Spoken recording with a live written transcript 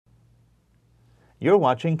You're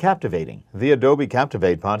watching Captivating, the Adobe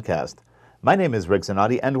Captivate podcast. My name is Rick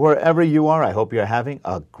Zanotti, and wherever you are, I hope you're having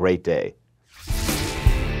a great day.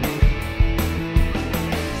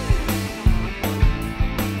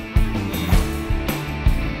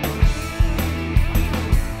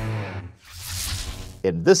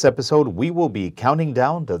 In this episode, we will be counting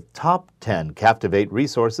down the top 10 Captivate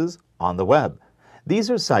resources on the web.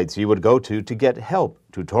 These are sites you would go to get help,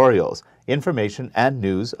 tutorials, information, and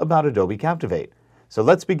news about Adobe Captivate. So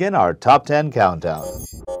let's begin our top 10 countdown.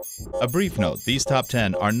 A brief note, these top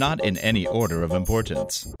 10 are not in any order of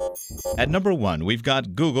importance. At number 1, we've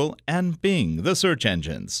got Google and Bing, the search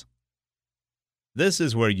engines. This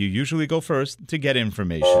is where you usually go first to get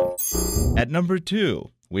information. At number 2,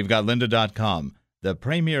 we've got lynda.com, the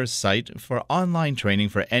premier site for online training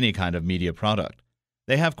for any kind of media product.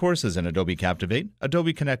 They have courses in Adobe Captivate,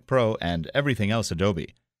 Adobe Connect Pro, and everything else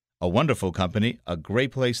Adobe. A wonderful company, a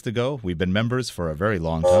great place to go. We've been members for a very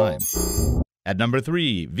long time. At number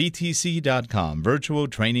 3, VTC.com, Virtual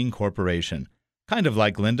Training Corporation. Kind of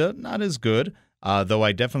like Lynda, not as good, though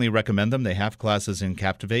I definitely recommend them. They have classes in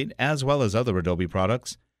Captivate as well as other Adobe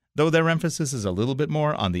products, though their emphasis is a little bit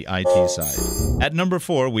more on the IT side. At number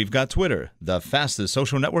 4, we've got Twitter, the fastest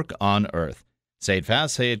social network on Earth. Say it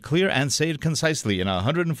fast, say it clear, and say it concisely in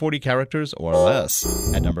 140 characters or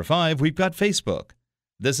less. At number 5, we've got Facebook.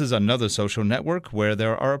 This is another social network where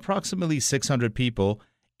there are approximately 600 people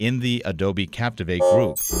in the Adobe Captivate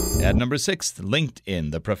group. At number 6,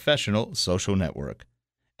 LinkedIn, the professional social network.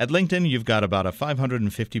 At LinkedIn, you've got about a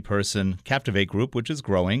 550-person Captivate group, which is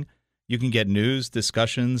growing. You can get news,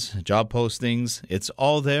 discussions, job postings. It's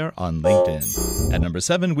all there on LinkedIn. At number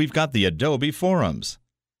 7, we've got the Adobe Forums.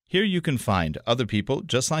 Here you can find other people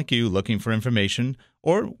just like you looking for information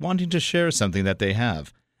or wanting to share something that they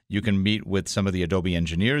have. You can meet with some of the Adobe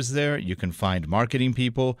engineers there. You can find marketing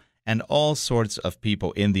people and all sorts of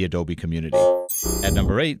people in the Adobe community. At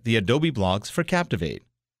number 8, the Adobe blogs for Captivate.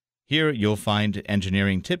 Here you'll find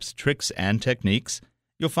engineering tips, tricks, and techniques.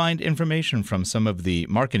 You'll find information from some of the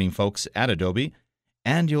marketing folks at Adobe,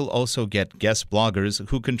 and you'll also get guest bloggers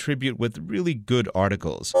who contribute with really good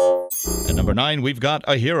articles. At number 9, we've got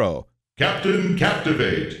a hero, Captain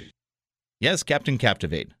Captivate. Yes, Captain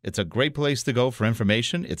Captivate. It's a great place to go for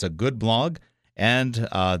information. It's a good blog, and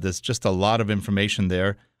there's just a lot of information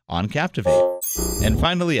there on Captivate. And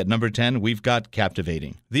finally, at number 10, we've got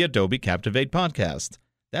Captivating, the Adobe Captivate podcast.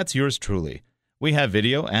 That's yours truly. We have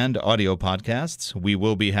video and audio podcasts. We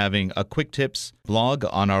will be having a quick tips blog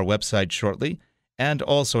on our website shortly, and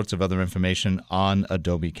all sorts of other information on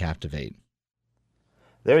Adobe Captivate.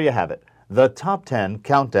 There you have it, the top 10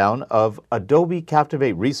 countdown of Adobe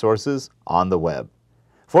Captivate resources on the web.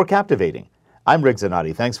 For Captivating, I'm Rick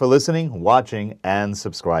Zanotti. Thanks for listening, watching, and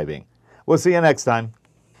subscribing. We'll see you next time.